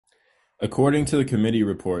According to the committee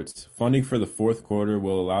reports, funding for the fourth quarter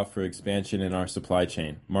will allow for expansion in our supply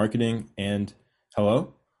chain, marketing, and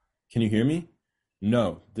hello? Can you hear me?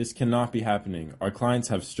 No, this cannot be happening. Our clients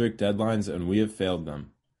have strict deadlines and we have failed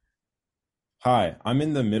them. Hi, I'm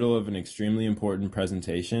in the middle of an extremely important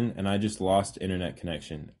presentation and I just lost internet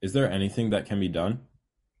connection. Is there anything that can be done?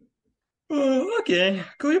 Okay.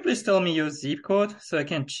 Could you please tell me your zip code so I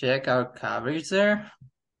can check our coverage there?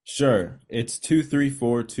 Sure, it's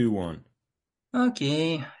 23421.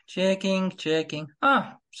 Okay, checking.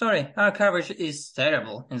 Sorry, our coverage is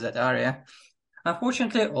terrible in that area.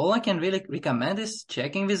 Unfortunately, all I can really recommend is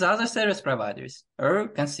checking with other service providers or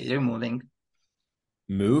consider moving.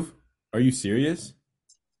 Move? Are you serious?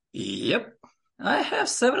 Yep. I have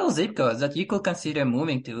several zip codes that you could consider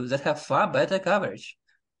moving to that have far better coverage.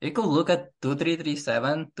 You could look at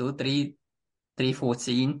 2337,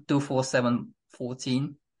 23314,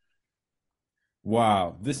 24714.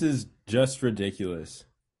 Wow, this is just ridiculous.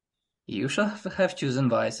 You shall have chosen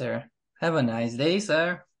wiser. Have a nice day,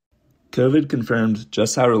 sir. COVID confirmed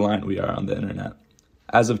just how reliant we are on the internet.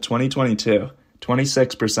 As of 2022,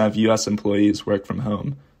 26% of US employees work from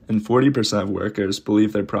home, and 40% of workers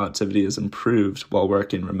believe their productivity is improved while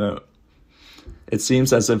working remote. It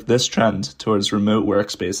seems as if this trend towards remote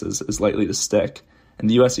workspaces is likely to stick, and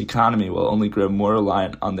the US economy will only grow more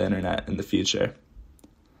reliant on the internet in the future.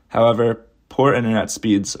 However, poor internet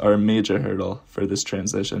speeds are a major hurdle for this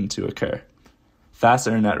transition to occur. Fast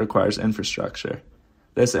internet requires infrastructure.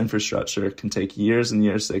 This infrastructure can take years and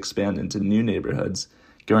years to expand into new neighborhoods,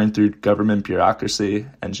 going through government bureaucracy,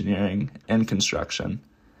 engineering, and construction.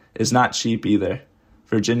 It's not cheap either.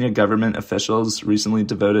 Virginia government officials recently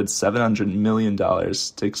devoted $700 million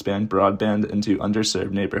to expand broadband into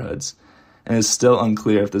underserved neighborhoods, and it's still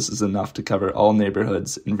unclear if this is enough to cover all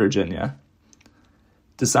neighborhoods in Virginia.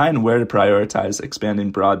 Deciding where to prioritize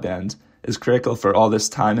expanding broadband is critical for all this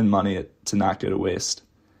time and money to not go to waste.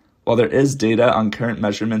 While there is data on current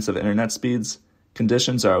measurements of internet speeds,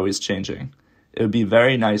 conditions are always changing. It would be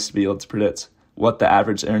very nice to be able to predict what the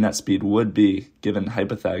average internet speed would be given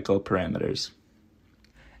hypothetical parameters.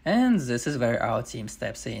 And this is where our team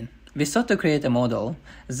steps in. We sought to create a model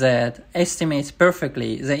that estimates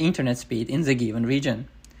perfectly the internet speed in the given region.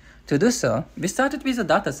 To do so, we started with a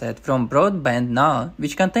dataset from Broadband Now,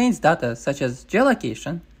 which contains data such as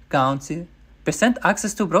geolocation, county, percent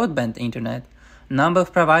access to broadband internet, number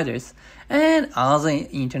of providers, and other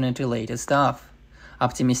internet-related stuff.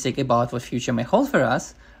 Optimistic about what future may hold for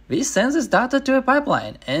us, we send this data to a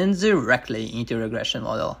pipeline and directly into a regression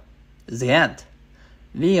model. The end.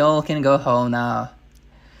 We all can go home now.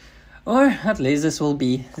 Or at least this will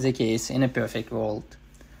be the case in a perfect world.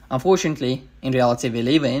 Unfortunately, in reality we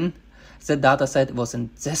live in, the dataset was in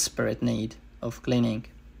desperate need of cleaning.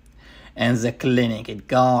 And the cleaning it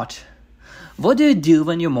got. What do you do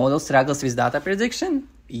when your model struggles with data prediction?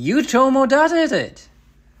 You throw more data at it.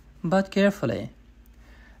 But carefully.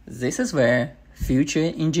 This is where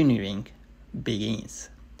future engineering begins.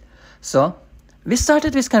 So, we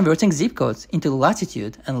started with converting zip codes into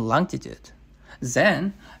latitude and longitude.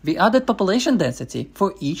 Then, we added population density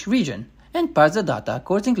for each region and parsed the data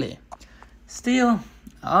accordingly. Still,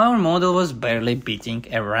 our model was barely beating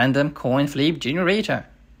a random coin flip generator.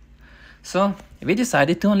 So, we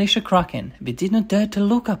decided to unleash a kraken we did not dare to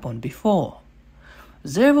look upon before.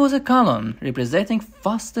 There was a column representing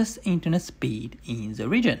fastest internet speed in the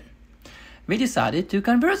region. We decided to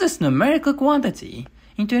convert this numerical quantity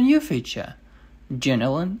into a new feature,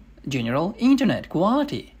 general internet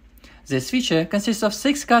quality. This feature consists of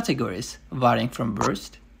 6 categories, varying from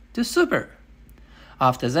worst to super.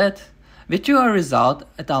 After that, we threw our result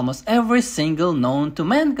at almost every single known to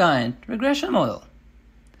mankind regression model.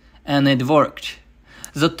 And it worked.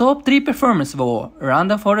 The top 3 performers were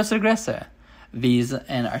Random Forest Regressor with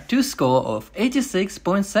an R2 score of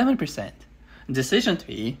 86.7%, Decision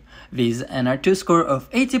Tree with an R2 score of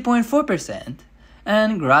 80.4%,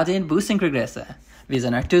 and Gradient Boosting Regressor with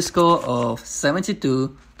an R2 score of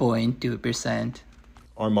 72.2%.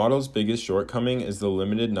 Our model's biggest shortcoming is the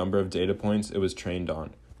limited number of data points it was trained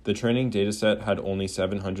on. The training dataset had only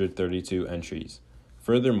 732 entries.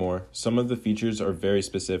 Furthermore, some of the features are very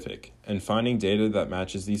specific, and finding data that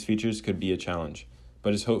matches these features could be a challenge,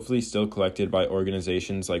 but is hopefully still collected by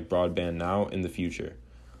organizations like Broadband Now in the future.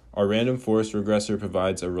 Our random forest regressor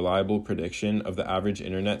provides a reliable prediction of the average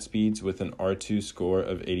internet speeds with an R2 score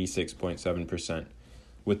of 86.7%.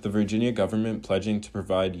 With the Virginia government pledging to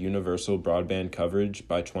provide universal broadband coverage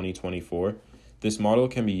by 2024, this model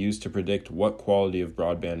can be used to predict what quality of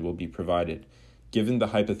broadband will be provided, given the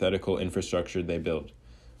hypothetical infrastructure they build.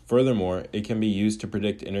 Furthermore, it can be used to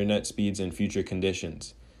predict internet speeds in future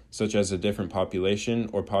conditions. such as a different population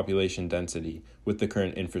or population density, with the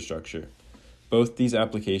current infrastructure. Both these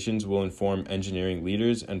applications will inform engineering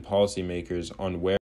leaders and policymakers on where